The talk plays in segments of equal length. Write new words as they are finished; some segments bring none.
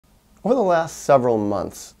Over the last several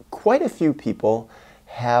months, quite a few people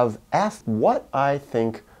have asked what I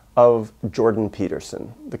think of Jordan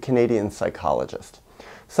Peterson, the Canadian psychologist.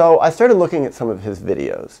 So I started looking at some of his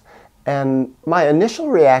videos, and my initial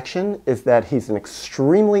reaction is that he's an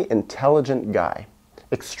extremely intelligent guy.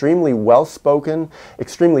 Extremely well-spoken,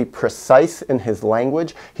 extremely precise in his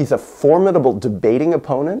language. He's a formidable debating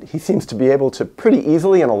opponent. He seems to be able to pretty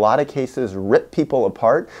easily, in a lot of cases, rip people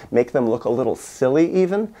apart, make them look a little silly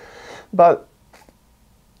even. But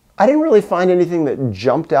I didn't really find anything that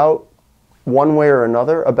jumped out one way or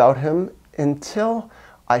another about him until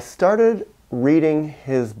I started reading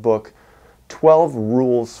his book, 12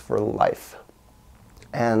 Rules for Life.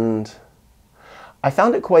 And I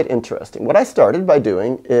found it quite interesting. What I started by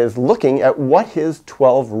doing is looking at what his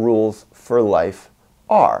 12 rules for life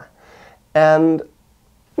are. And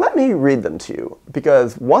let me read them to you,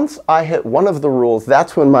 because once I hit one of the rules,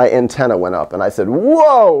 that's when my antenna went up and I said,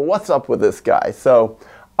 whoa, what's up with this guy? So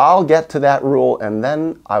I'll get to that rule and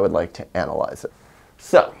then I would like to analyze it.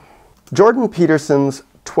 So, Jordan Peterson's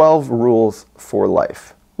 12 rules for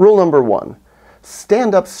life. Rule number 1,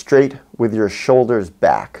 stand up straight with your shoulders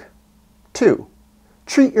back. 2,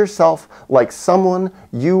 treat yourself like someone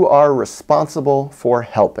you are responsible for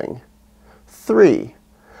helping. 3,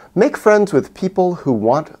 make friends with people who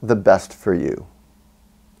want the best for you.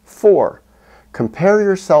 4, compare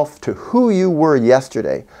yourself to who you were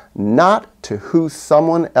yesterday, not to who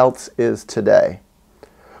someone else is today.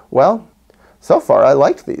 Well, so far I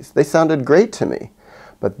liked these. They sounded great to me.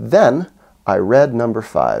 But then I read number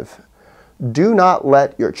 5. Do not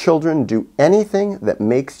let your children do anything that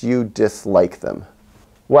makes you dislike them.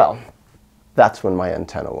 Well, that's when my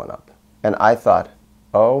antenna went up. And I thought,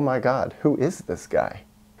 oh my God, who is this guy?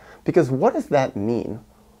 Because what does that mean?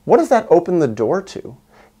 What does that open the door to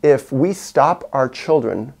if we stop our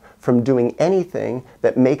children from doing anything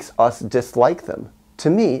that makes us dislike them?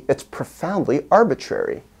 To me, it's profoundly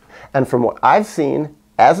arbitrary. And from what I've seen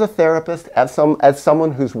as a therapist, as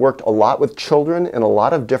someone who's worked a lot with children in a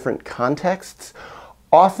lot of different contexts,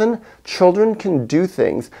 often children can do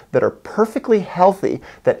things that are perfectly healthy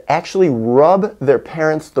that actually rub their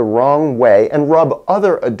parents the wrong way and rub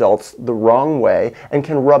other adults the wrong way and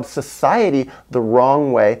can rub society the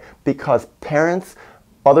wrong way because parents,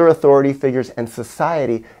 other authority figures, and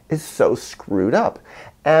society is so screwed up.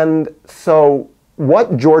 And so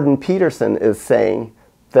what Jordan Peterson is saying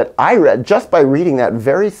that I read just by reading that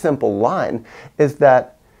very simple line is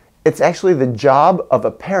that it's actually the job of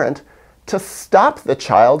a parent to stop the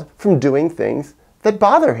child from doing things that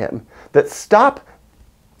bother him, that stop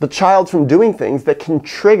the child from doing things that can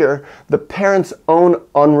trigger the parent's own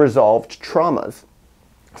unresolved traumas.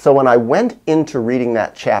 So when I went into reading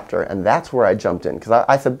that chapter, and that's where I jumped in, because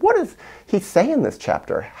I said, what does he say in this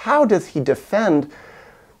chapter? How does he defend,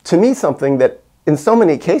 to me, something that in so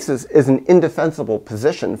many cases is an indefensible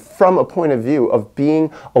position from a point of view of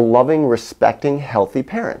being a loving, respecting, healthy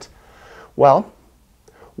parent? Well,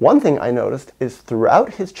 one thing I noticed is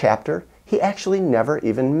throughout his chapter, he actually never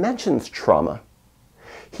even mentions trauma.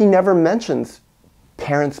 He never mentions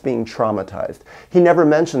parents being traumatized. He never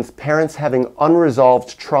mentions parents having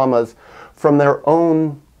unresolved traumas from their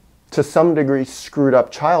own, to some degree, screwed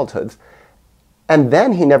up childhoods. And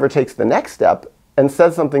then he never takes the next step and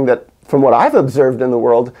says something that, from what I've observed in the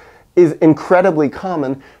world, is incredibly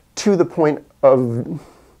common to the point of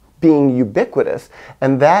being ubiquitous,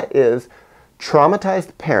 and that is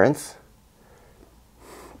traumatized parents,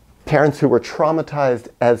 parents who were traumatized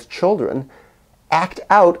as children, act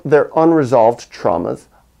out their unresolved traumas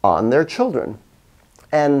on their children.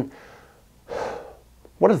 And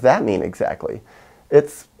what does that mean exactly?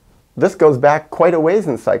 This goes back quite a ways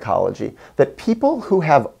in psychology, that people who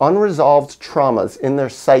have unresolved traumas in their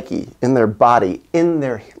psyche, in their body, in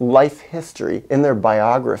their life history, in their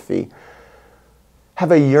biography,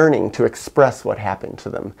 have a yearning to express what happened to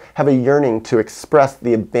them, have a yearning to express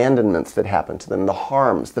the abandonments that happened to them, the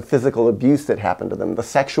harms, the physical abuse that happened to them, the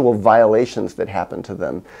sexual violations that happened to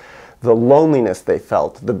them, the loneliness they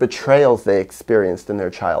felt, the betrayals they experienced in their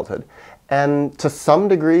childhood. And to some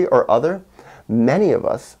degree or other, many of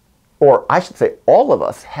us, or I should say all of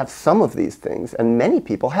us, have some of these things, and many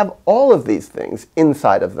people have all of these things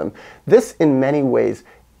inside of them. This, in many ways,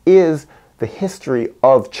 is the history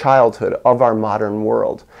of childhood of our modern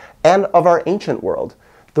world and of our ancient world.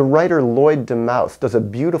 The writer Lloyd deMause does a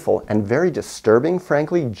beautiful and very disturbing,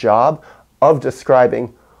 frankly, job of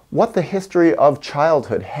describing what the history of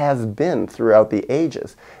childhood has been throughout the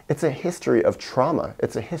ages. It's a history of trauma.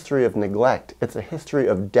 It's a history of neglect. It's a history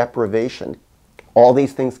of deprivation. All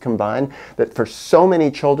these things combine that for so many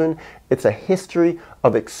children, it's a history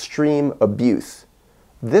of extreme abuse.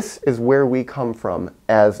 This is where we come from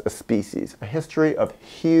as a species, a history of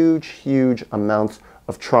huge, huge amounts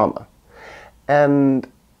of trauma. And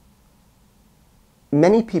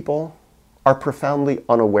many people are profoundly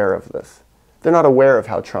unaware of this. They're not aware of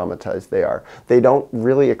how traumatized they are. They don't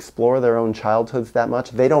really explore their own childhoods that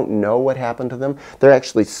much. They don't know what happened to them. They're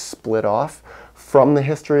actually split off from the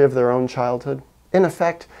history of their own childhood. In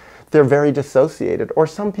effect, they're very dissociated. Or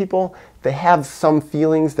some people, they have some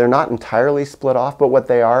feelings. They're not entirely split off, but what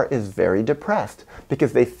they are is very depressed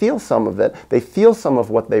because they feel some of it. They feel some of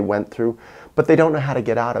what they went through, but they don't know how to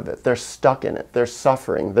get out of it. They're stuck in it. They're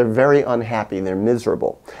suffering. They're very unhappy. They're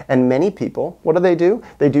miserable. And many people, what do?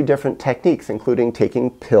 They do different techniques, including taking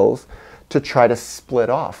pills to try to split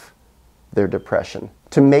off their depression,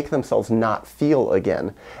 to make themselves not feel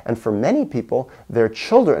again. And for many people, their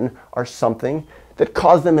children are something that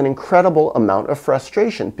cause them an incredible amount of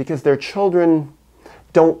frustration because their children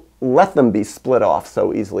don't let them be split off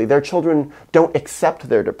so easily. Their children don't accept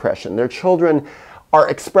their depression. Their children are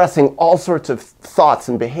expressing all sorts of thoughts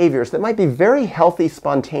and behaviors that might be very healthy,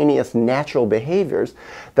 spontaneous, natural behaviors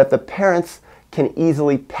that the parents can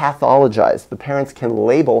easily pathologize. The parents can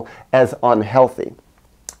label as unhealthy.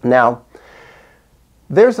 Now,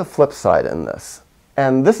 there's a flip side in this.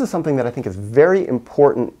 And this is something that I think is very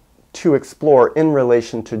important to explore in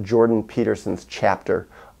relation to Jordan Peterson's chapter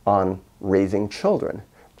on raising children,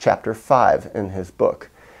 chapter 5 in his book.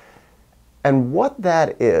 And what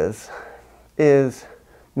that is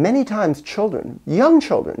many times children, young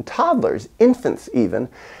children, toddlers, infants even,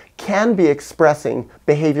 can be expressing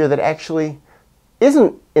behavior that actually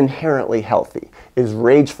isn't inherently healthy, is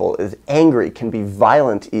rageful, is angry, can be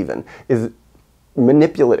violent even, is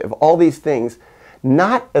manipulative, all these things,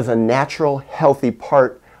 not as a natural, healthy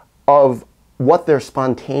part of what their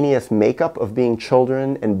spontaneous makeup of being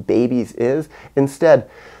children and babies is. Instead,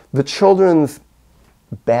 the children's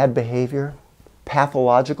bad behavior,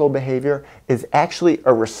 pathological behavior, is actually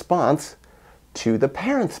a response to the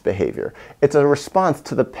parents' behavior. It's a response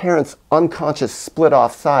to the parents' unconscious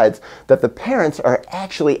split-off sides that the parents are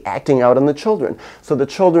actually acting out on the children. So the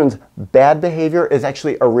children's bad behavior is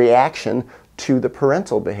actually a reaction to the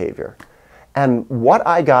parental behavior. And what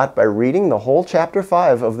I got by reading the whole chapter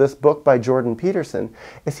 5 of this book by Jordan Peterson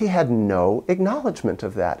is he had no acknowledgement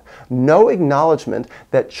of that. No acknowledgement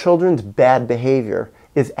that children's bad behavior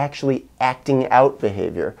is actually acting out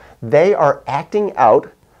behavior. They are acting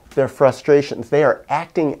out their frustrations. They are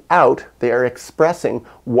acting out, they are expressing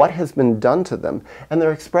what has been done to them, and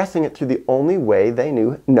they're expressing it through the only way they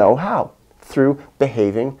know how, through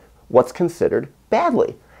behaving what's considered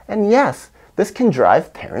badly. And yes, this can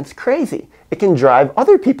drive parents crazy. It can drive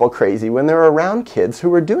other people crazy when they're around kids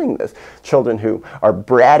who are doing this. Children who are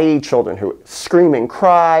bratty, children who scream and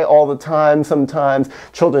cry all the time sometimes,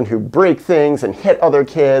 children who break things and hit other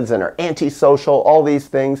kids and are antisocial, all these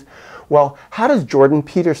things. Well, how does Jordan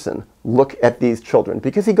Peterson look at these children?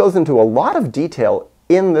 Because he goes into a lot of detail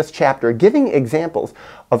in this chapter, giving examples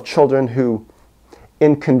of children who,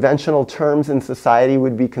 in conventional terms in society,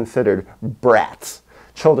 would be considered brats.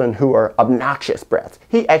 Children who are obnoxious brats.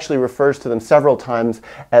 He actually refers to them several times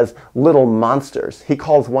as little monsters. He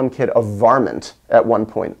calls one kid a varmint at one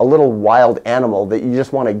point, a little wild animal that you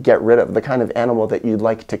just want to get rid of, the kind of animal that you'd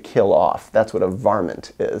like to kill off. That's what a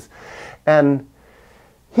varmint is. And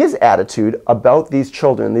his attitude about these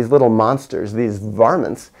children, these little monsters, these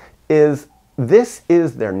varmints, is this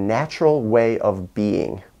is their natural way of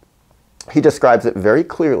being. He describes it very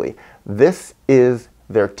clearly. This is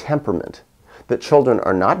their temperament. That children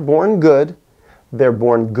are not born good, they're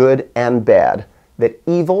born good and bad. That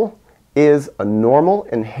evil is a normal,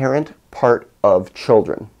 inherent part of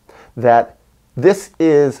children. That this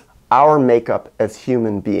is our makeup as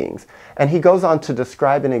human beings. And he goes on to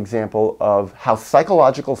describe an example of how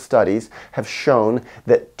psychological studies have shown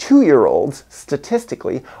that 2-year-olds,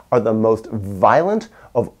 statistically, are the most violent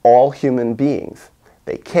of all human beings.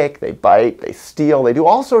 They kick, they bite, they steal, they do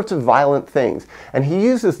all sorts of violent things. And he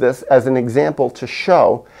uses this as an example to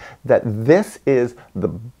show that this is the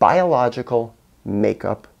biological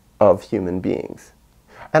makeup of human beings.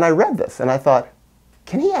 And I read this and I thought,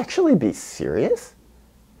 can he actually be serious?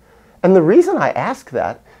 And the reason I ask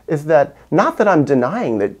that is that, not that I'm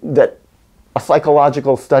denying that a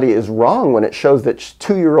psychological study is wrong when it shows that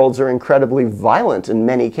 2-year-olds are incredibly violent in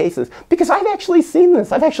many cases, because I've actually seen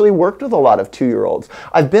this. I've actually worked with a lot of 2-year-olds.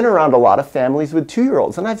 I've been around a lot of families with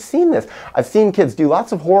 2-year-olds, and I've seen this. I've seen kids do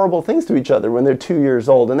lots of horrible things to each other when they're 2 years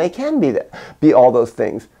old, and they can be all those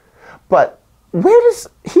things. But where does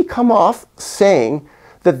he come off saying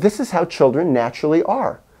that this is how children naturally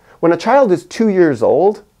are? When a child is 2 years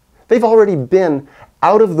old, they've already been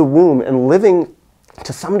out of the womb and living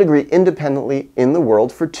to some degree independently in the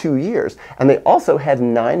world for 2 years. And they also had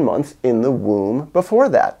 9 months in the womb before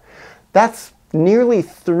that. That's nearly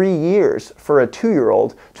 3 years for a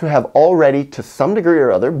 2-year-old to have already, to some degree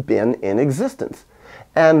or other, been in existence.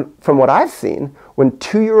 And from what I've seen, when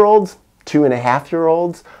 2-year-olds,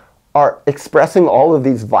 2.5-year-olds are expressing all of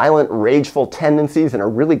these violent, rageful tendencies and are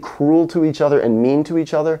really cruel to each other and mean to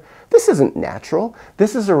each other, this isn't natural.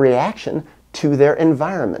 This is a reaction to their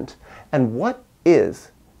environment. And what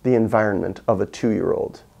is the environment of a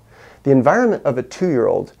 2-year-old? The environment of a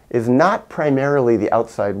 2-year-old is not primarily the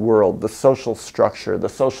outside world, the social structure, the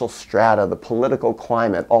social strata, the political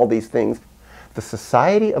climate, all these things. The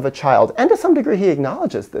society of a child, and to some degree he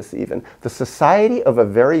acknowledges this even, the society of a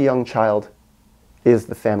very young child is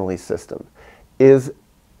the family system, is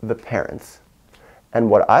the parents. And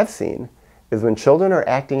what I've seen is when children are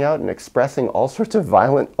acting out and expressing all sorts of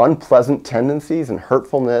violent, unpleasant tendencies and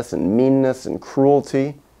hurtfulness and meanness and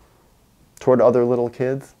cruelty toward other little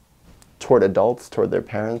kids, toward adults, toward their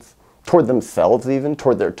parents, toward themselves even,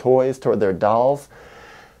 toward their toys, toward their dolls,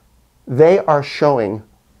 they are showing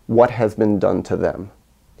what has been done to them.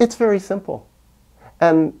 It's very simple.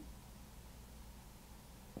 And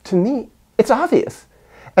to me, it's obvious.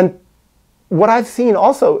 And what I've seen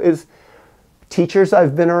also is teachers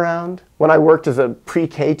I've been around. When I worked as a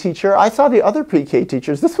pre-K teacher, I saw the other pre-K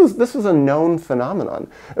teachers. This was a known phenomenon.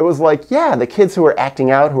 It was like, yeah, the kids who were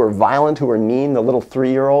acting out, who were violent, who were mean, the little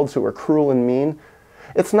 3-year-olds who were cruel and mean.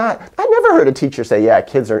 It's not, I never heard a teacher say, yeah,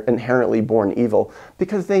 kids are inherently born evil,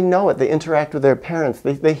 because they know it. They interact with their parents.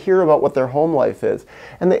 They hear about what their home life is.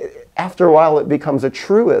 And after a while, it becomes a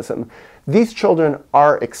truism. These children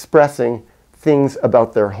are expressing things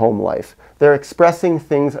about their home life. They're expressing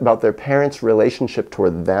things about their parents' relationship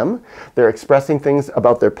toward them. They're expressing things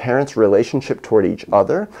about their parents' relationship toward each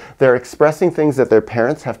other. They're expressing things that their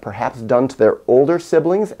parents have perhaps done to their older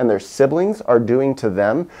siblings and their siblings are doing to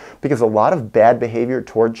them, because a lot of bad behavior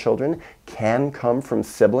toward children can come from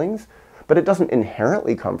siblings, but it doesn't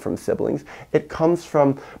inherently come from siblings. It comes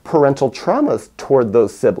from parental traumas toward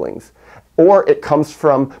those siblings. Or it comes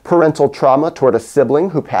from parental trauma toward a sibling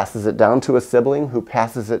who passes it down to a sibling who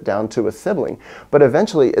passes it down to a sibling. But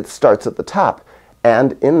eventually it starts at the top.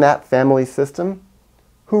 And in that family system,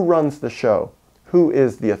 who runs the show? Who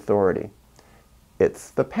is the authority? It's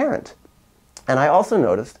the parent. And I also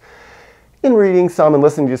noticed in reading some and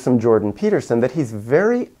listening to some Jordan Peterson that he's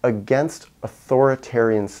very against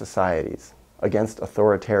authoritarian societies, against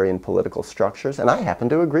authoritarian political structures, and I happen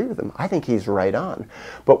to agree with him. I think he's right on.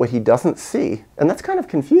 But what he doesn't see, and that's kind of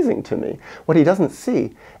confusing to me, what he doesn't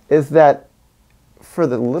see is that for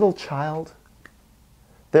the little child,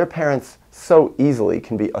 their parents so easily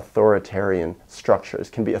can be authoritarian structures,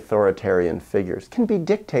 can be authoritarian figures, can be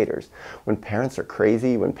dictators. When parents are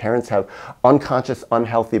crazy, when parents have unconscious,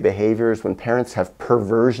 unhealthy behaviors, when parents have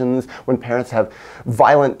perversions, when parents have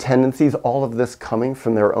violent tendencies, all of this coming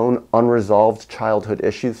from their own unresolved childhood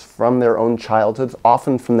issues, from their own childhoods,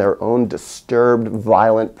 often from their own disturbed,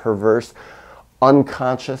 violent, perverse,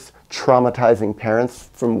 unconscious, traumatizing parents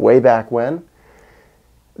from way back when.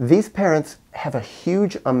 These parents have a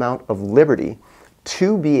huge amount of liberty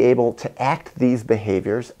to be able to act these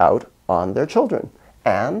behaviors out on their children.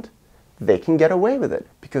 And they can get away with it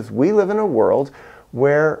because we live in a world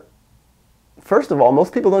where, first of all,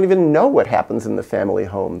 most people don't even know what happens in the family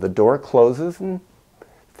home. The door closes and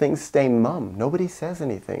things stay mum. Nobody says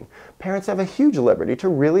anything. Parents have a huge liberty to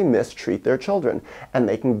really mistreat their children, and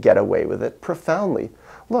they can get away with it profoundly.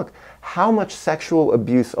 Look, how much sexual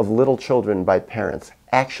abuse of little children by parents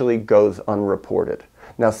actually goes unreported?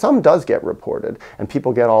 Now, some does get reported, and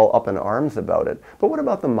people get all up in arms about it. But what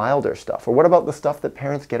about the milder stuff? Or what about the stuff that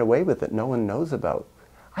parents get away with that no one knows about?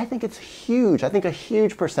 I think it's huge. I think a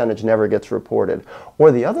huge percentage never gets reported.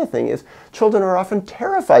 Or the other thing is, children are often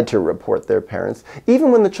terrified to report their parents,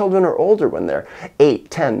 even when the children are older, when they're 8,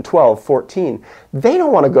 10, 12, 14. They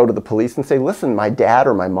don't want to go to the police and say, listen, my dad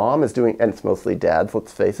or my mom is doing, and it's mostly dads,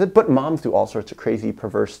 let's face it, but moms do all sorts of crazy,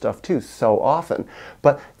 perverse stuff too, so often.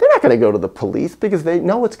 But they're not going to go to the police because they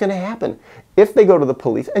know what's going to happen. If they go to the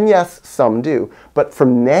police, and yes, some do, but for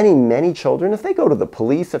many, many children, if they go to the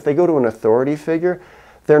police, if they go to an authority figure,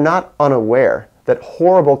 they're not unaware that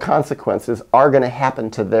horrible consequences are going to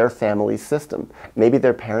happen to their family system. Maybe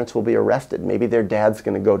their parents will be arrested. Maybe their dad's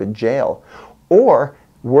going to go to jail. Or,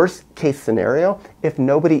 worst case scenario, if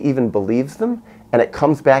nobody even believes them and it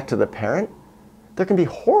comes back to the parent, there can be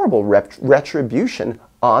horrible retribution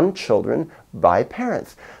on children by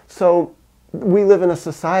parents. So we live in a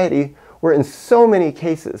society where in so many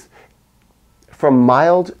cases, from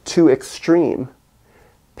mild to extreme,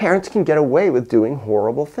 parents can get away with doing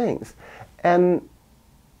horrible things. And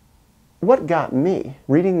what got me,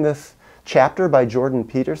 reading this chapter by Jordan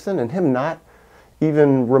Peterson and him not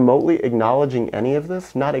even remotely acknowledging any of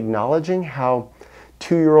this, not acknowledging how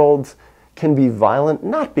 2-year-olds can be violent,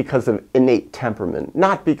 not because of innate temperament,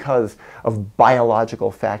 not because of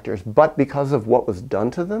biological factors, but because of what was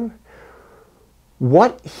done to them.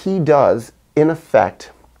 What he does, in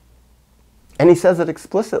effect, and he says it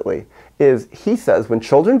explicitly, is he says when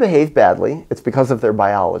children behave badly, it's because of their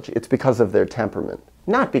biology, it's because of their temperament,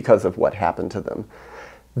 not because of what happened to them.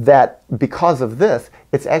 That because of this,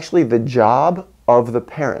 it's actually the job of the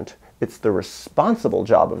parent. It's the responsible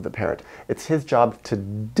job of the parent. It's his job to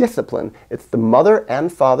discipline. It's the mother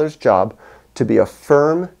and father's job to be a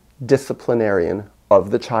firm disciplinarian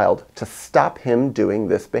of the child, to stop him doing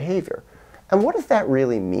this behavior. And what does that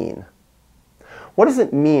really mean? What does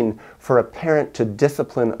it mean for a parent to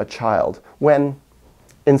discipline a child when,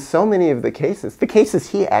 in so many of the cases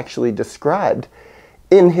he actually described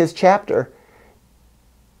in his chapter,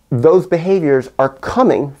 those behaviors are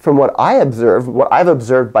coming from what I've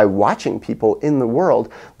observed by watching people in the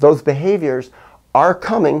world. Those behaviors are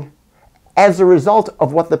coming as a result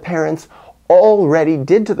of what the parents already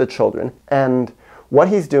did to the children. And what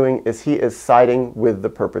he's doing is he is siding with the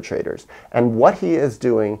perpetrators. And what he is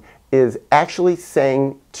doing is actually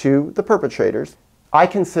saying to the perpetrators, I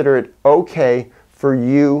consider it okay for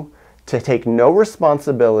you to take no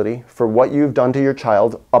responsibility for what you've done to your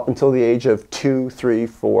child up until the age of 2, 3,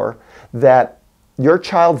 4, that your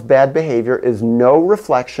child's bad behavior is no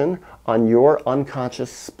reflection on your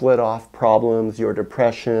unconscious split-off problems, your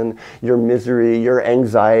depression, your misery, your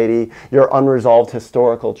anxiety, your unresolved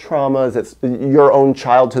historical traumas. It's your own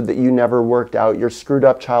childhood that you never worked out, your screwed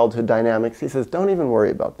up childhood dynamics. He says, don't even worry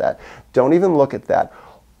about that. Don't even look at that.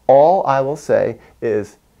 All I will say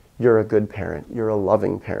is, you're a good parent, you're a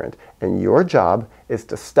loving parent, and your job is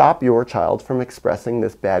to stop your child from expressing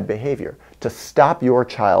this bad behavior, to stop your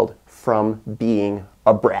child from being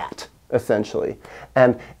a brat, essentially.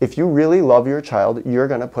 And if you really love your child, you're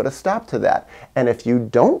going to put a stop to that. And if you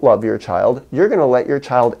don't love your child, you're going to let your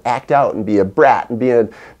child act out and be a brat and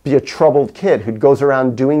be a troubled kid who goes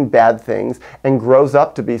around doing bad things and grows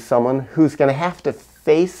up to be someone who's going to have to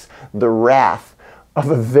face the wrath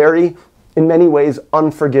of a very, in many ways,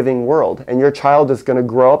 unforgiving world. And your child is going to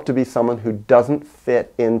grow up to be someone who doesn't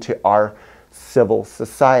fit into our civil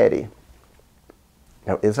society.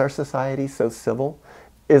 Now, is our society so civil?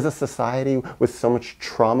 Is a society with so much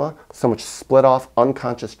trauma, so much split-off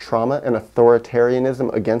unconscious trauma and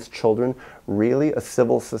authoritarianism against children really a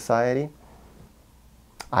civil society?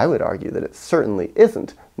 I would argue that it certainly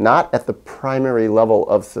isn't. Not at the primary level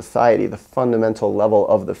of society, the fundamental level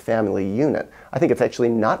of the family unit. I think it's actually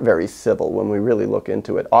not very civil when we really look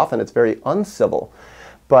into it. Often it's very uncivil.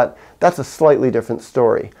 But that's a slightly different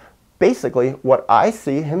story. Basically, what I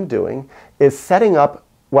see him doing is setting up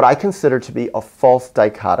what I consider to be a false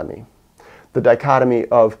dichotomy. The dichotomy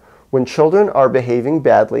of when children are behaving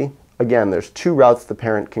badly, again, there's 2 routes the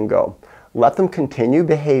parent can go. Let them continue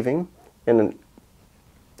behaving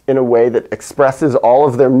in a way that expresses all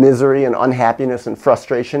of their misery and unhappiness and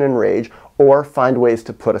frustration and rage, or find ways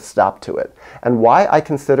to put a stop to it. And why I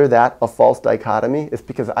consider that a false dichotomy is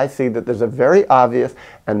because I see that there's a very obvious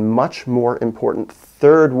and much more important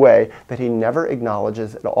third way that he never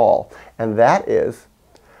acknowledges at all. And that is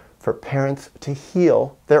for parents to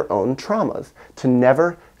heal their own traumas, to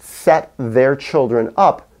never set their children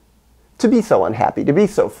up to be so unhappy, to be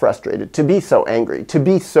so frustrated, to be so angry, to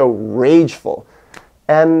be so rageful.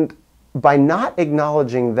 And by not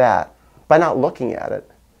acknowledging that, by not looking at it,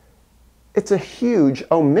 it's a huge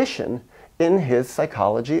omission in his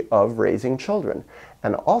psychology of raising children.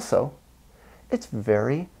 And also, it's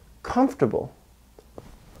very comfortable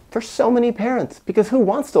for so many parents, because who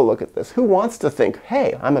wants to look at this? Who wants to think,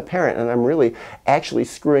 hey, I'm a parent and I'm really actually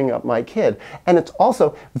screwing up my kid? And it's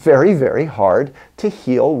also very, very hard to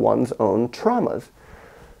heal one's own traumas.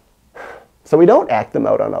 So we don't act them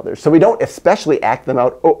out on others. So we don't especially act them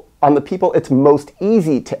out on the people it's most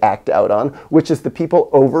easy to act out on, which is the people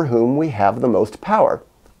over whom we have the most power,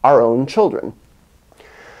 our own children.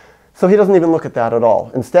 So he doesn't even look at that at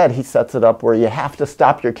all. Instead, he sets it up where you have to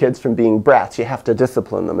stop your kids from being brats. You have to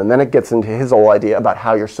discipline them. And then it gets into his whole idea about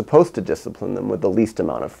how you're supposed to discipline them with the least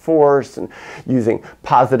amount of force and using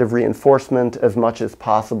positive reinforcement as much as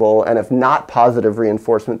possible. And if not positive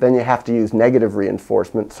reinforcement, then you have to use negative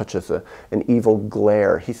reinforcement, such as an evil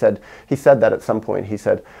glare. He said that at some point. He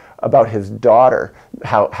said about his daughter,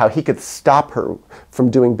 how he could stop her from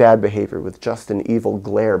doing bad behavior with just an evil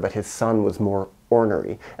glare, but his son was more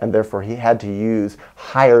ornery, and therefore he had to use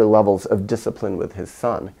higher levels of discipline with his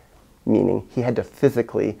son, meaning he had to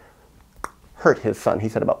physically hurt his son. He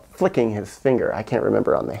said about flicking his finger. I can't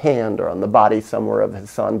remember on the hand or on the body somewhere of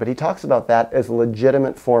his son, but he talks about that as a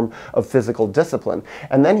legitimate form of physical discipline.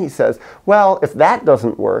 And then he says, well, if that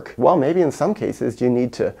doesn't work, well, maybe in some cases you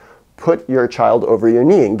need to put your child over your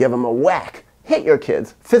knee and give them a whack. Hit your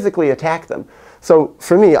kids, physically attack them. So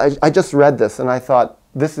for me, I just read this and I thought,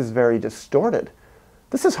 this is very distorted.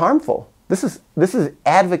 This is harmful. This is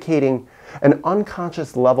advocating an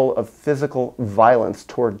unconscious level of physical violence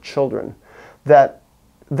toward children that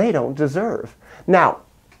they don't deserve. Now,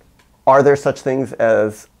 are there such things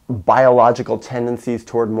as biological tendencies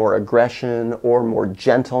toward more aggression or more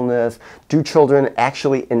gentleness? Do children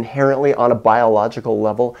actually inherently on a biological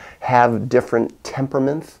level have different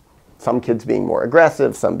temperaments? Some kids being more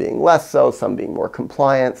aggressive, some being less so, some being more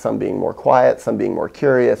compliant, some being more quiet, some being more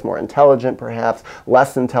curious, more intelligent perhaps,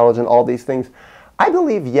 less intelligent, all these things. I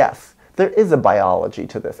believe yes, there is a biology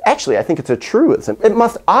to this. Actually, I think it's a truism. It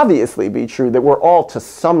must obviously be true that we're all to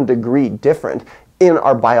some degree different in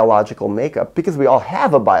our biological makeup because we all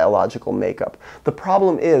have a biological makeup. The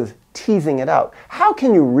problem is teasing it out. How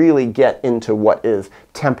can you really get into what is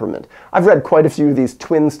temperament? I've read quite a few of these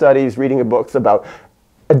twin studies, reading books about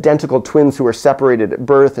identical twins who are separated at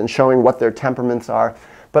birth and showing what their temperaments are.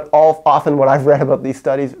 But often what I've read about these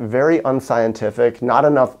studies, very unscientific, not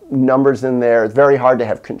enough numbers in there. It's very hard to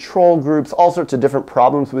have control groups, all sorts of different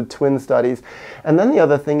problems with twin studies. And then the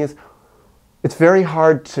other thing is, it's very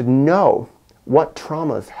hard to know what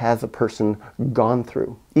traumas has a person gone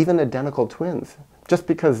through, even identical twins. Just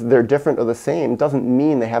because they're different or the same doesn't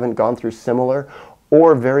mean they haven't gone through similar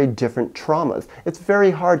or very different traumas. It's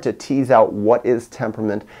very hard to tease out what is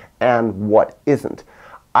temperament and what isn't.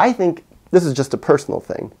 I think, this is just a personal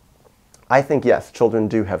thing, I think yes, children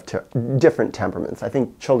do have different temperaments. I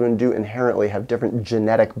think children do inherently have different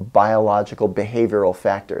genetic, biological, behavioral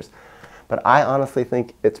factors. But I honestly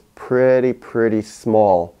think it's pretty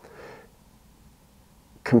small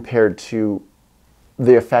compared to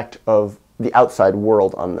the effect of the outside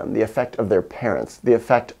world on them, the effect of their parents, the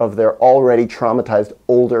effect of their already traumatized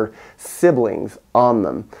older siblings on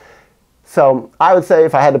them. So I would say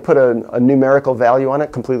if I had to put a numerical value on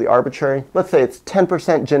it, completely arbitrary, let's say it's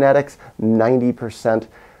 10% genetics, 90%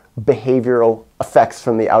 behavioral effects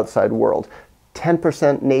from the outside world.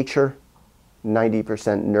 10% nature,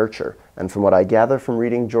 90% nurture. And from what I gather from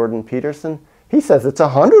reading Jordan Peterson, he says it's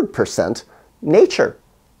 100% nature.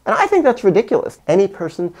 And I think that's ridiculous. Any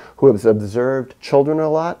person who has observed children a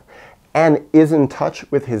lot and is in touch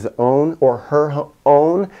with his own or her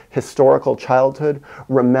own historical childhood,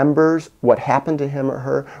 remembers what happened to him or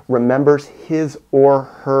her, remembers his or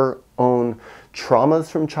her own traumas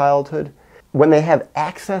from childhood, when they have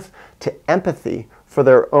access to empathy for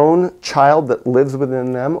their own child that lives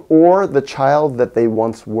within them or the child that they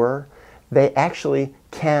once were, they actually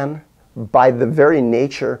can, by the very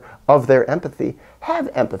nature of their empathy,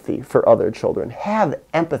 have empathy for other children, have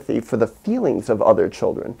empathy for the feelings of other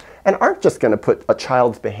children, and aren't just going to put a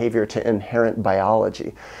child's behavior to inherent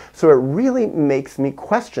biology. So it really makes me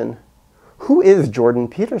question, who is Jordan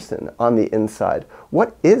Peterson on the inside?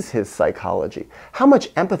 What is his psychology? How much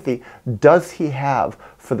empathy does he have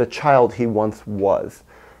for the child he once was?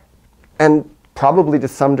 And probably to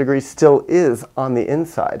some degree still is on the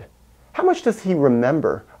inside. How much does he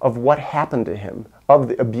remember of what happened to him, of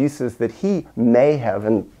the abuses that he may have,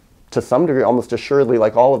 and to some degree, almost assuredly,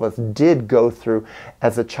 like all of us, did go through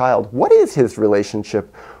as a child? What is his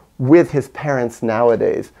relationship with his parents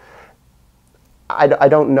nowadays? I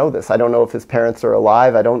don't know this. I don't know if his parents are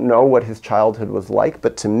alive. I don't know what his childhood was like.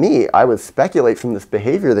 But to me, I would speculate from this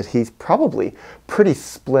behavior that he's probably pretty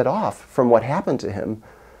split off from what happened to him.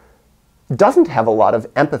 Doesn't have a lot of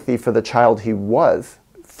empathy for the child he was,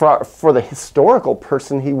 for the historical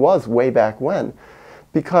person he was way back when.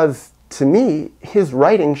 Because to me, his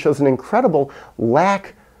writing shows an incredible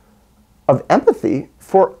lack of empathy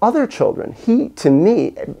for other children. He, to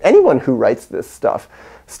me, anyone who writes this stuff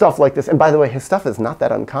like this, and by the way, his stuff is not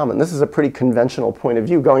that uncommon. This is a pretty conventional point of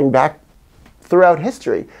view going back throughout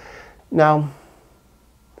history. Now,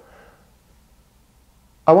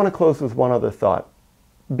 I want to close with one other thought,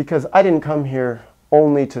 because I didn't come here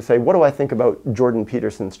only to say, what do I think about Jordan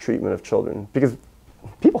Peterson's treatment of children? Because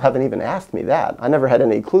people haven't even asked me that. I never had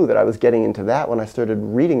any clue that I was getting into that when I started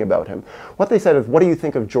reading about him. What they said is, what do you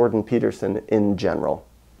think of Jordan Peterson in general?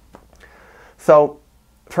 So,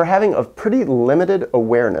 for having a pretty limited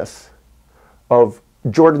awareness of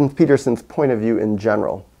Jordan Peterson's point of view in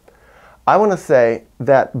general, I want to say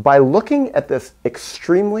that by looking at this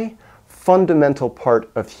extremely fundamental part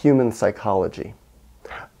of human psychology,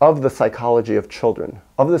 of the psychology of children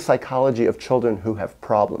who have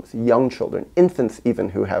problems, young children, infants even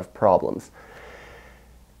who have problems,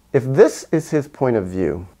 If this is his point of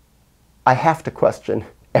view, I have to question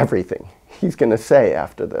everything he's going to say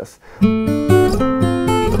after this.